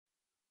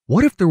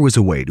What if there was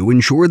a way to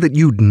ensure that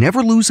you'd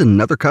never lose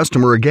another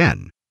customer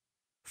again?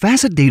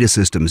 Facet Data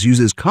Systems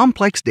uses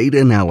complex data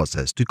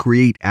analysis to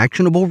create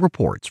actionable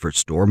reports for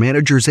store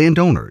managers and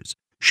owners,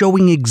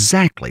 showing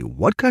exactly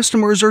what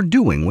customers are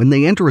doing when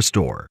they enter a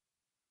store.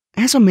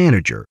 As a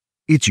manager,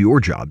 it's your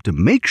job to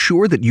make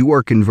sure that you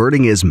are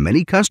converting as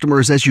many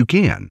customers as you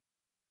can.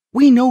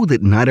 We know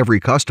that not every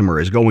customer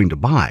is going to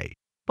buy,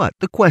 but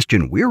the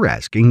question we're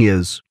asking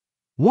is,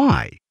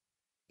 why?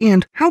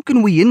 And how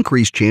can we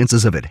increase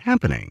chances of it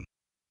happening?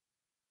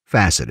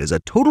 Facet is a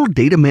total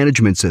data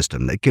management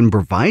system that can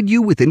provide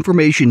you with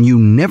information you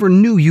never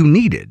knew you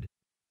needed.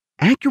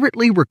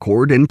 Accurately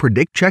record and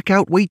predict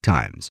checkout wait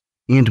times,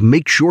 and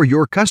make sure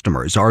your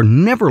customers are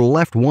never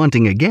left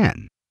wanting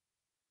again.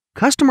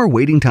 Customer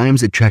waiting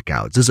times at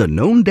checkouts is a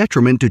known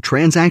detriment to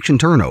transaction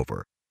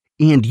turnover,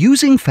 and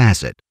using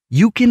Facet,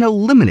 you can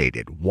eliminate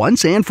it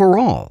once and for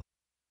all.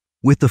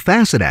 With the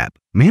Facet app,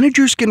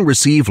 managers can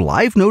receive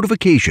live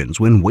notifications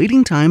when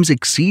waiting times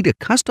exceed a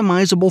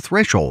customizable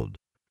threshold.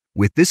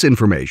 With this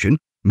information,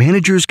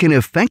 managers can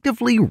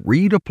effectively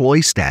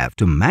redeploy staff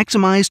to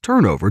maximize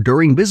turnover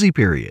during busy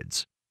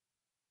periods.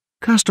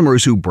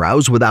 Customers who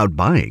browse without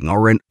buying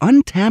are an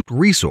untapped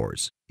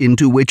resource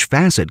into which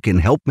Facet can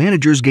help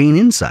managers gain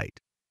insight.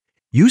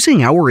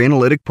 Using our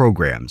analytic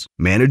programs,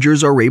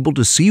 managers are able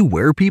to see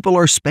where people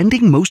are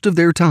spending most of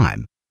their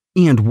time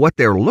and what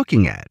they're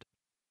looking at.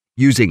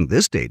 Using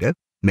this data,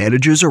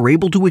 managers are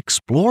able to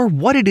explore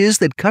what it is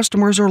that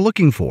customers are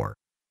looking for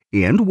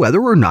and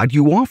whether or not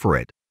you offer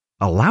it,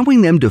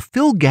 allowing them to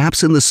fill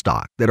gaps in the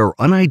stock that are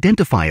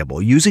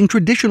unidentifiable using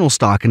traditional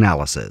stock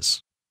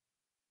analysis.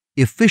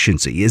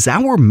 Efficiency is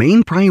our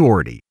main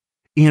priority,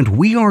 and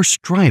we are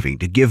striving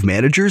to give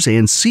managers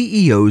and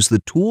CEOs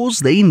the tools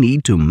they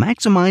need to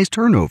maximize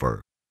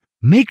turnover,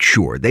 make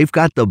sure they've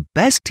got the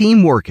best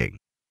team working,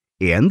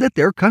 and that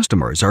their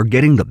customers are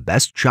getting the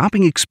best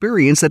shopping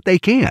experience that they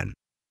can.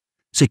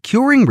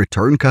 Securing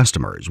return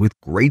customers with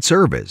great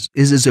service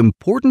is as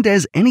important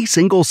as any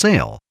single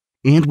sale,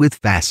 and with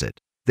Facet,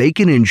 they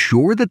can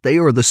ensure that they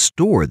are the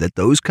store that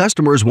those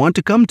customers want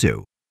to come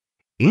to,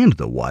 and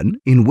the one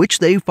in which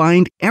they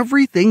find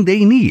everything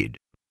they need,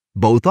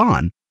 both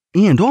on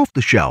and off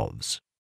the shelves.